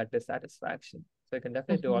associated with that dissatisfaction. So you can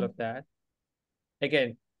definitely do all of that.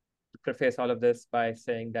 Again, preface all of this by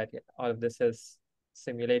saying that all of this is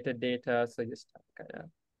simulated data, so just kind of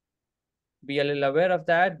be a little aware of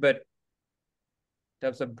that. But in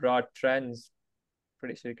terms of broad trends,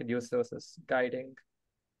 pretty sure you could use those as guiding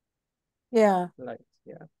Yeah. lights.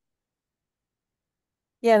 Yeah.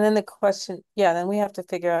 Yeah, and then the question, yeah, then we have to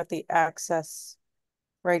figure out the access,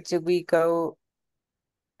 right? Could we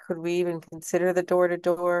even consider the door to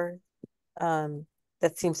door?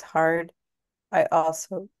 That seems hard. I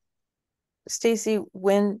also, Stacy,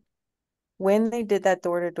 when they did that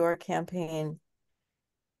door to door campaign,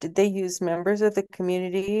 did they use members of the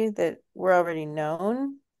community that were already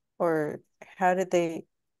known? Or how did they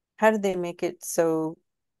make it so,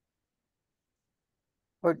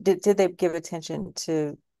 or did they give attention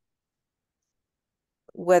to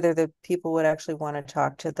whether the people would actually want to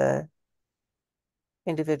talk to the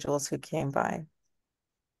individuals who came by?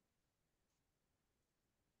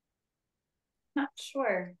 Not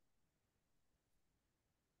sure.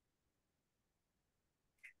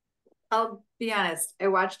 I'll be honest. I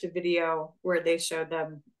watched a video where they showed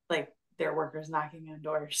them like their workers knocking on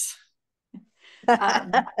doors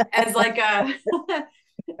as like a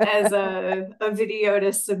as a video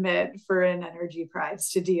to submit for an energy prize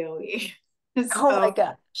to DOE. Oh my So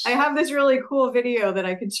gosh. I have this really cool video that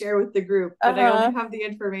I could share with the group, but I only have the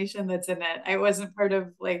information that's in it. I wasn't part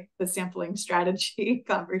of like the sampling strategy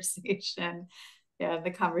conversation. Yeah,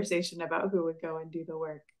 the conversation about who would go and do the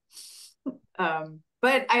work.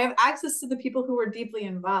 But I have access to the people who were deeply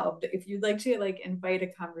involved. If you'd like to like invite a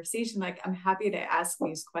conversation, like I'm happy to ask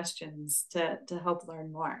these questions to help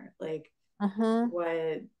learn more. Like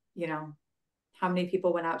what, how many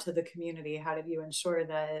people went out to the community? How did you ensure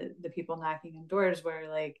that the people knocking on doors were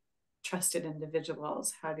like trusted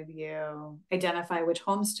individuals? How did you identify which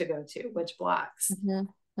homes to go to, which blocks?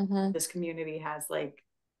 This community has like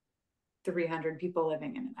 300 people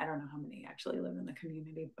living in it. I don't know how many actually live in the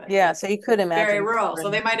community, but yeah, so you could very imagine rural. So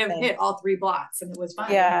they might have hit all 3 blocks and it was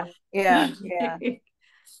fine. Yeah.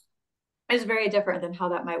 It's very different than how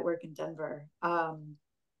that might work in Denver.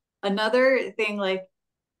 Another thing, like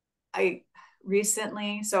I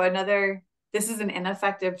recently, this is an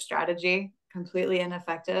ineffective strategy, completely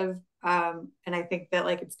ineffective. And I think that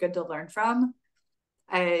like it's good to learn from.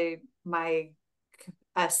 My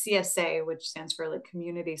CSA, which stands for like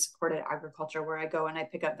community supported agriculture, where I go and I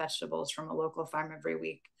pick up vegetables from a local farm every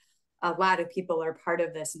week. A lot of people are part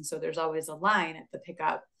of this. And so there's always a line at the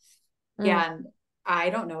pickup. And I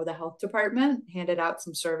don't know, the health department handed out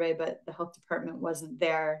some survey, but the health department wasn't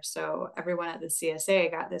there. So everyone at the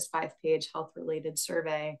CSA got this 5-page health related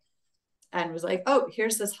survey and was like, oh,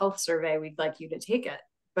 here's this health survey. We'd like you to take it.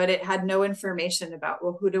 But it had no information about,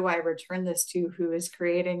 well, who do I return this to? Who is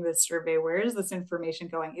creating this survey? Where is this information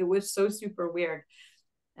going? It was so super weird.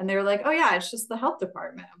 And they were like, oh yeah, it's just the health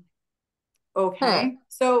department. Okay,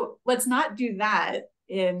 so let's not do that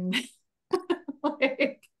in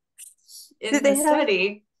like Did in the they have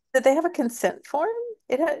study. did they have a consent form?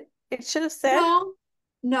 It should have said, No,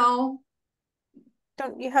 no,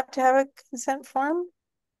 don't you have to have a consent form?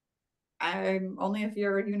 I'm only if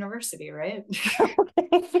you're a university, right?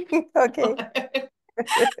 Okay.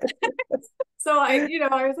 So I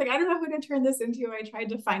was like, I don't know who to turn this into. I tried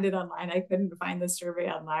to find it online. I couldn't find the survey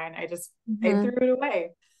online. I Mhm. threw it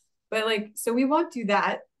away. But like, so we won't do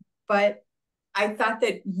that. But I thought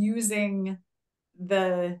that using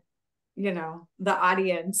the, the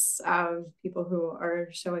audience of people who are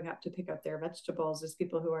showing up to pick up their vegetables as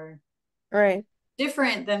people who are Right.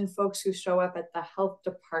 different than folks who show up at the health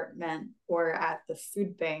department or at the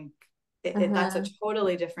food bank. That's a Mm-hmm.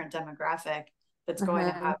 totally different demographic that's going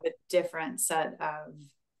to Mm-hmm. have a different set of,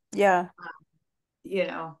 Yeah. you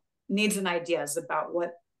know, needs and ideas about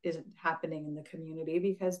what is happening in the community,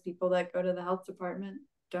 because people that go to the health department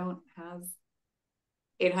don't have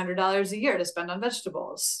 $800 a year to spend on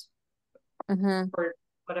vegetables Mm-hmm. or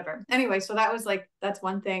whatever. Anyway, so that's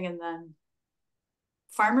one thing. And then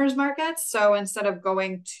farmers markets. So instead of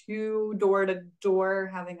going door to door,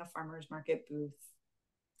 having a farmers market booth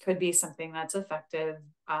could be something that's effective.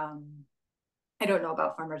 I don't know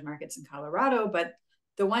about farmers markets in Colorado, but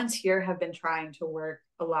the ones here have been trying to work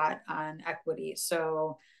a lot on equity.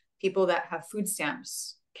 So people that have food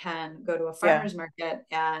stamps can go to a Yeah. farmers market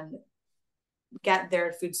and get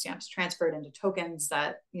their food stamps transferred into tokens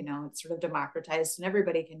that, it's sort of democratized and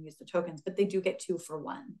everybody can use the tokens, but they do get 2 for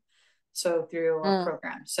 1. So through a Mm-hmm.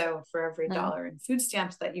 program. So for every dollar in food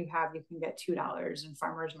stamps that you have, you can get $2 in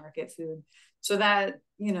farmers market food. So that,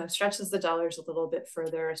 stretches the dollars a little bit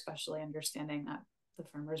further, especially understanding that the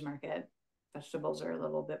farmers market vegetables are a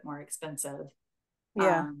little bit more expensive.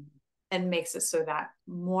 Yeah. Um, and makes it so that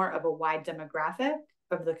more of a wide demographic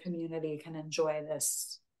of the community can enjoy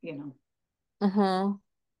this, Mm-hmm.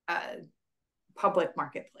 uh, public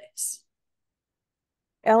marketplace.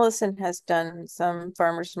 Ellison has done some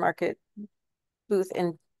farmers market booth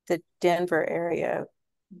in the Denver area.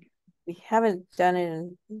 We haven't done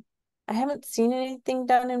it I haven't seen anything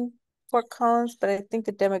done in Fort Collins, but I think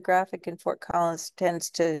the demographic in Fort Collins tends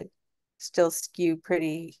to still skew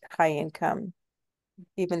pretty high income,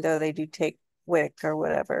 even though they do take WIC or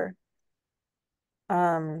whatever.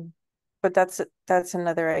 But that's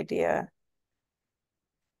another idea.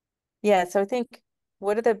 Yeah, so I think,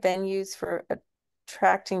 what are the venues for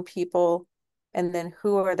attracting people, and then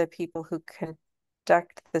who are the people who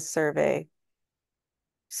conduct the survey?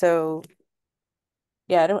 So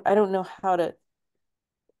yeah, I don't know how to.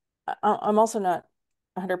 I'm also not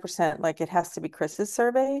 100% like it has to be Chris's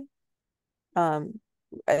survey. Um,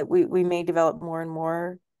 we may develop more and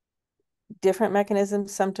more different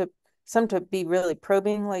mechanisms, some to be really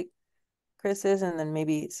probing like Chris is, and then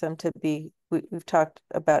maybe some to be, we've talked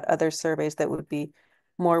about other surveys that would be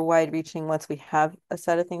more wide reaching once we have a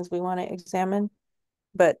set of things we want to examine.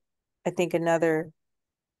 But I think another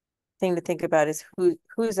thing to think about is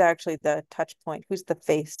who's actually the touch point, who's the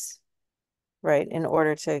face, right? In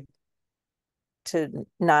order to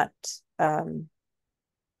not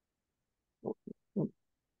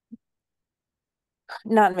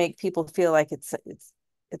not make people feel like it's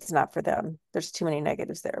not for them. There's too many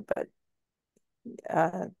negatives there, but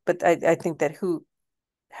I think that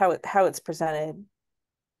how it's presented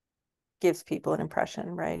gives people an impression,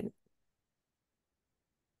 right?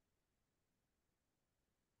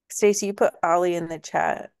 Stacy, you put Ollie in the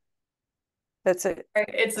chat. That's it. Right.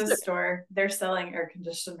 It's a store. They're selling air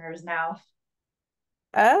conditioners now.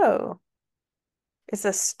 Oh, it's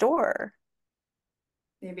a store.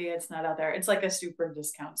 Maybe it's not out there. It's like a super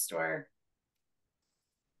discount store.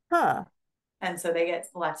 Huh. And so they get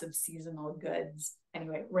lots of seasonal goods.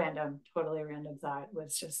 Anyway, totally random thought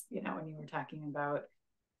was just, when you were talking about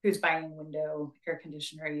who's buying window air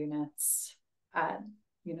conditioner units at,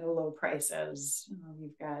 low prices.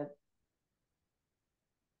 You've got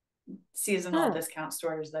seasonal Hmm. discount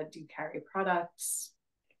stores that do carry products,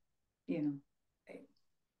 you know,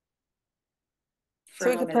 So for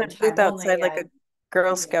we could put limited a booth time outside only like a at,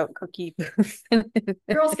 Girl Scout cookie booth.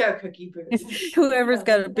 Girl Scout cookie booth. Whoever's Yeah,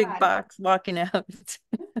 got look a at big that. box walking out.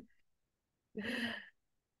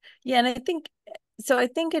 Yeah, and I think so. I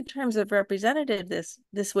think in terms of representative,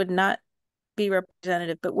 this would not be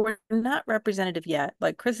representative, but we're not representative yet.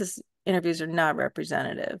 Like Chris's interviews are not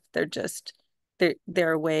representative.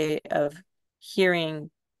 They're a way of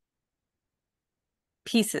hearing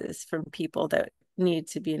pieces from people that need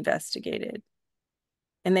to be investigated.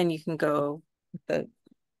 And then you can go the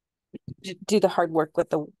do the hard work with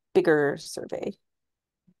the bigger survey.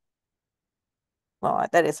 well,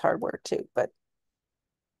 that is hard work too, but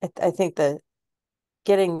I think the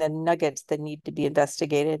getting the nuggets that need to be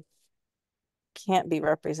investigated can't be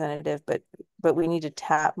representative, but we need to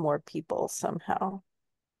tap more people somehow.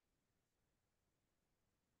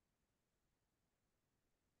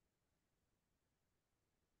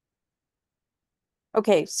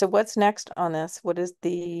 Okay, so what's next on this? What is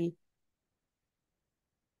the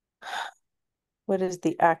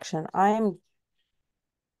action?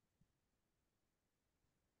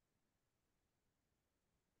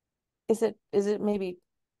 Is it maybe,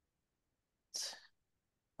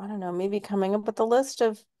 I don't know, maybe coming up with a list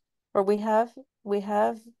of, or we have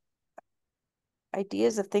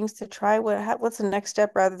ideas of things to try. What's the next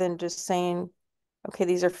step rather than just saying, okay,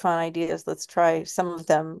 these are fun ideas, let's try some of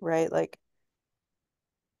them, right? Like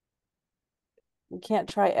we can't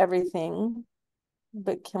try everything,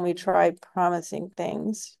 but can we try promising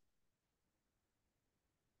things?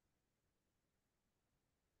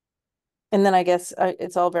 And then I guess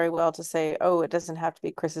it's all very well to say, oh, it doesn't have to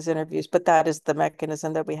be Chris's interviews, but that is the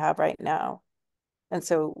mechanism that we have right now. And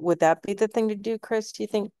so would that be the thing to do, Chris? Do you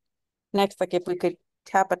think next, like if we could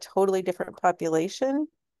tap a totally different population,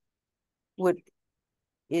 would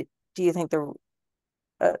it, do you think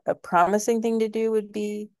a promising thing to do would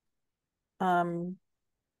be um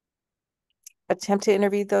attempt to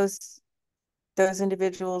interview those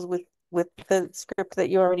individuals with the script that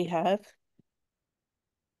you already have?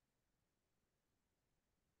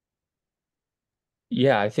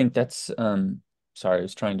 Yeah, I think that's sorry, I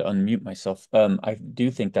was trying to unmute myself. I do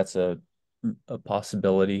think that's a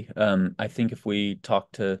possibility. I think if we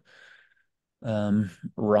talk to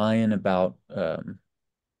Ryan about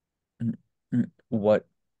what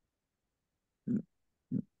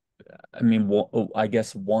I mean, I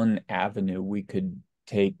guess one avenue we could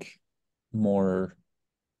take more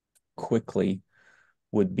quickly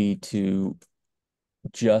would be to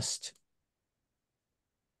just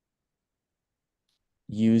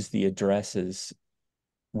use the addresses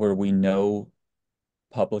where we know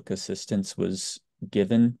public assistance was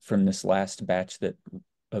given from this last batch that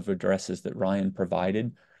of addresses that Ryan provided.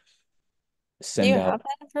 Do you Send have out.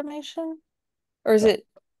 that information? Or is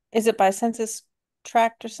it by census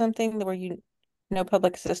tract or something where you know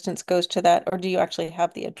public assistance goes to that, or do you actually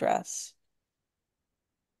have the address?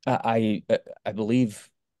 I believe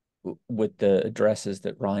with the addresses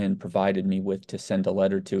that Ryan provided me with to send a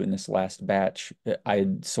letter to in this last batch, I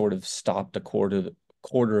had sort of stopped a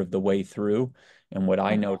quarter of the way through, and what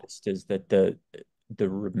I Mhm. noticed is that the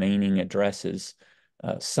remaining addresses,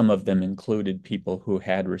 some of them included people who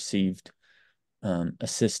had received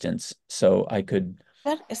assistance, so I could.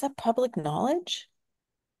 Is that public knowledge?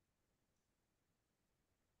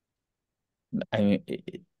 I mean,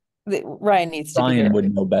 Ryan needs to be Ryan here.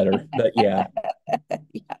 would know better, but yeah.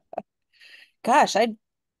 Yeah. Gosh, I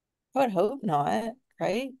would hope not,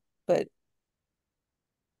 right? But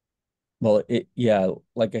Well, yeah,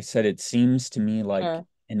 like I said, it seems to me like, uh,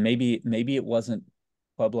 and maybe it wasn't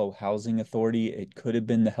Pueblo Housing Authority, it could have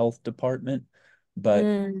been the health department, but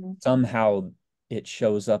mm, somehow it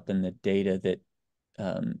shows up in the data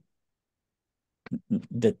um,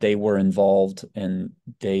 that they were involved and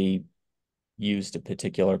they used a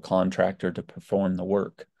particular contractor to perform the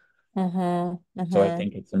work. mm-hmm, So I mm-hmm,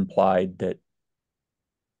 think it's implied that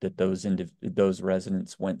those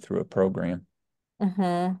residents went through a program,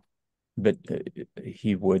 mm-hmm, but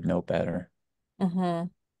he would know better. mm-hmm.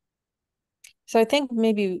 So I think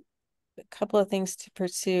maybe a couple of things to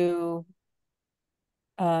pursue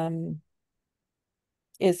um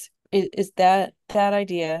is that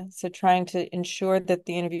idea. So trying to ensure that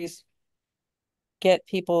the interviews get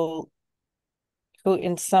people who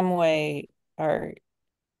in some way are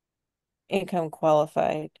income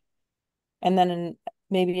qualified. And then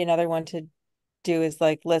maybe another one to do is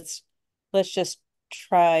like let's just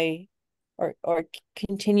try or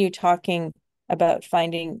continue talking about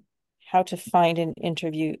finding how to find and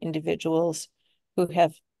interview individuals who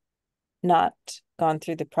have not gone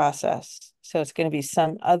through the process. So it's going to be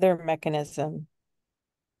some other mechanism,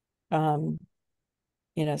 um,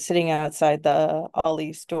 sitting outside the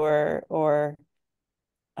Ollie store or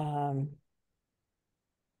um,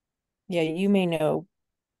 yeah, you may know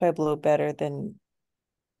Pueblo better than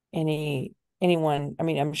anyone. I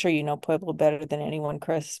mean, I'm sure you know Pueblo better than anyone,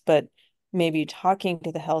 Chris, but maybe talking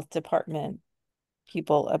to the health department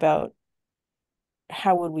people about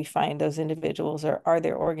how would we find those individuals, or are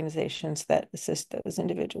there organizations that assist those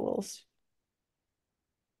individuals?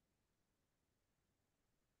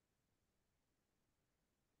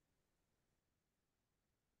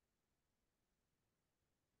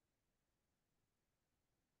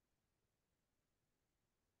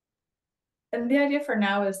 And the idea for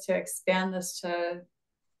now is to expand this to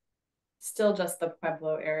still just the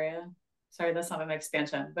Pueblo area. Sorry, that's not an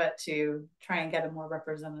expansion, but to try and get a more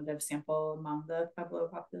representative sample among the Pueblo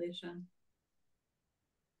population.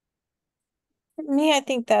 For me, I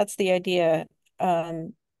think that's the idea.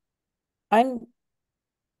 Um, I'm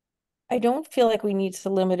I don't feel like we need to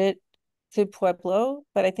limit it to Pueblo,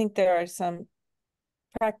 but I think there are some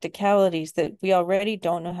practicalities that we already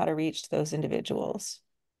don't know how to reach those individuals,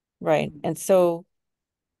 right? And so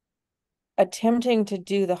attempting to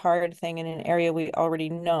do the hard thing in an area we already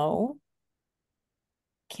know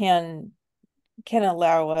can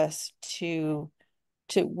allow us to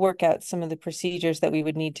work out some of the procedures that we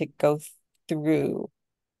would need to go through,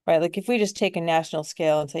 right? Like if we just take a national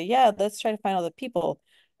scale and say, yeah, let's try to find all the people,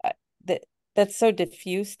 that that's so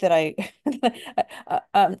diffuse that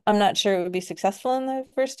I'm not sure it would be successful in the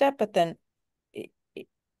first step. But then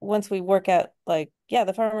once we work out, like, yeah,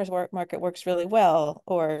 the farmers market works really well,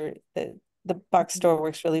 or the box store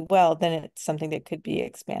works really well, then it's something that could be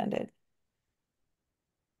expanded.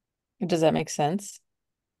 Does that make sense?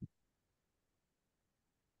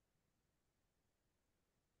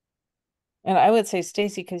 And I would say,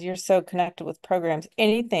 Stacy, because you're so connected with programs,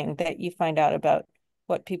 anything that you find out about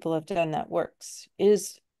what people have done that works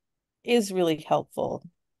is really helpful.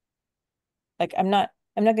 Like I'm not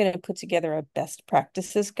going to put together a best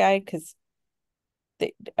practices guide because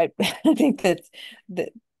I think that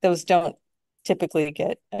those don't typically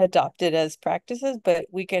get adopted as practices, but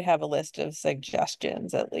we could have a list of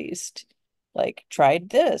suggestions at least. Like, tried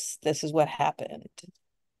this. This is what happened.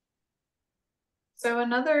 So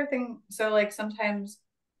another thing, so like sometimes,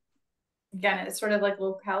 again, it's sort of like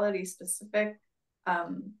locality specific.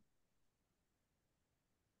 Um,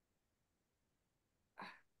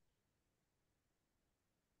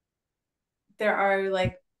 there are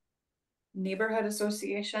like neighborhood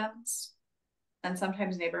associations, and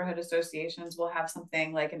sometimes neighborhood associations will have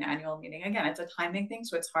something like an annual meeting. Again, it's a timing thing,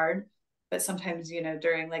 so it's hard. But sometimes, you know,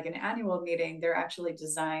 during like an annual meeting, they're actually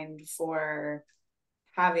designed for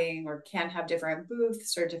having or can have different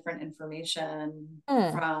booths or different information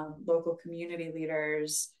Hmm. from local community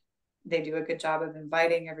leaders. They do a good job of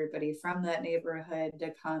inviting everybody from that neighborhood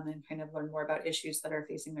to come and kind of learn more about issues that are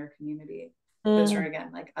facing their community. Those are, Mm.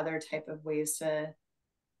 again, like other type of ways to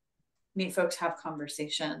meet folks, have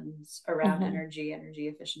conversations around Mm-hmm. energy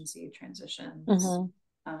efficiency transitions.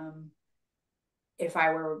 Mm-hmm. Um, if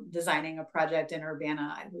I were designing a project in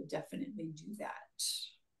Urbana, I would definitely do that.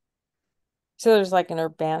 So there's like an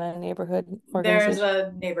Urbana neighborhood There's organization.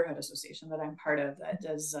 a neighborhood association that I'm part of that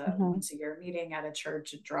does a Mm-hmm. once a year meeting at a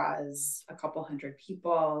church. It draws a couple hundred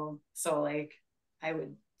people. So like I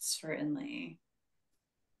would certainly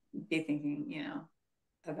be thinking, you know,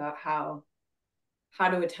 about how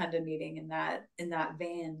to attend a meeting in that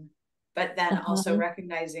vein, but then also Mm-hmm.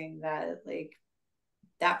 recognizing that like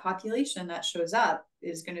that population that shows up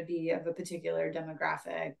is going to be of a particular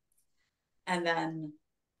demographic. And then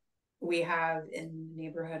we have in the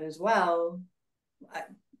neighborhood as well, I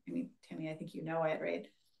mean, Tammy, I think you know it, right?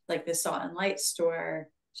 Like this Salt and Light store.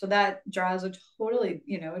 So that draws a totally,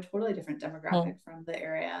 you know, a totally different demographic from the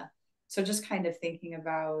area. So just kind of thinking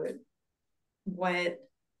about what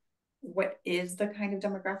what is the kind of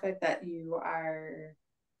demographic that you are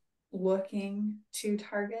looking to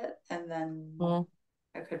target, and then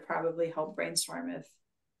Mm-hmm. I could probably help brainstorm if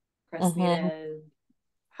Chris Mm-hmm. needed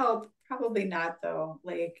help. Probably not though.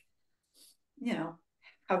 Like, you know,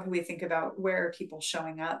 how can we think about where are people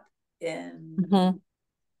showing up Mm-hmm.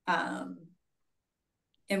 um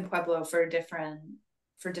in Pueblo for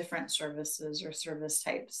different services or service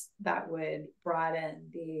types that would broaden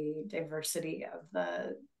the diversity of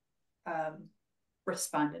the um,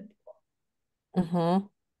 respondent pool. Mm-hmm.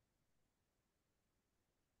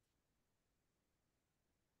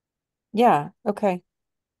 Yeah. Okay.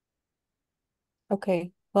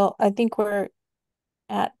 Okay. Well, I think we're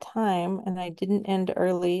at time, and I didn't end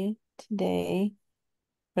early today,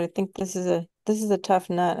 but I think this is a tough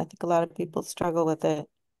nut. I think a lot of people struggle with it.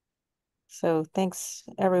 So thanks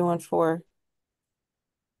everyone for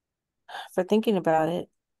thinking about it.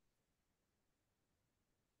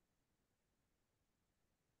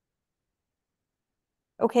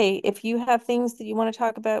 Okay, if you have things that you want to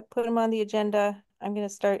talk about, put them on the agenda. I'm going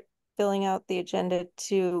to start filling out the agenda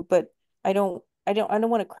too, but I don't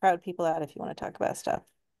want to crowd people out if you want to talk about stuff.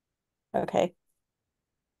 Okay.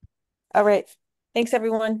 All right. Thanks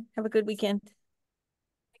everyone. Have a good weekend.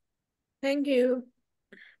 Thank you.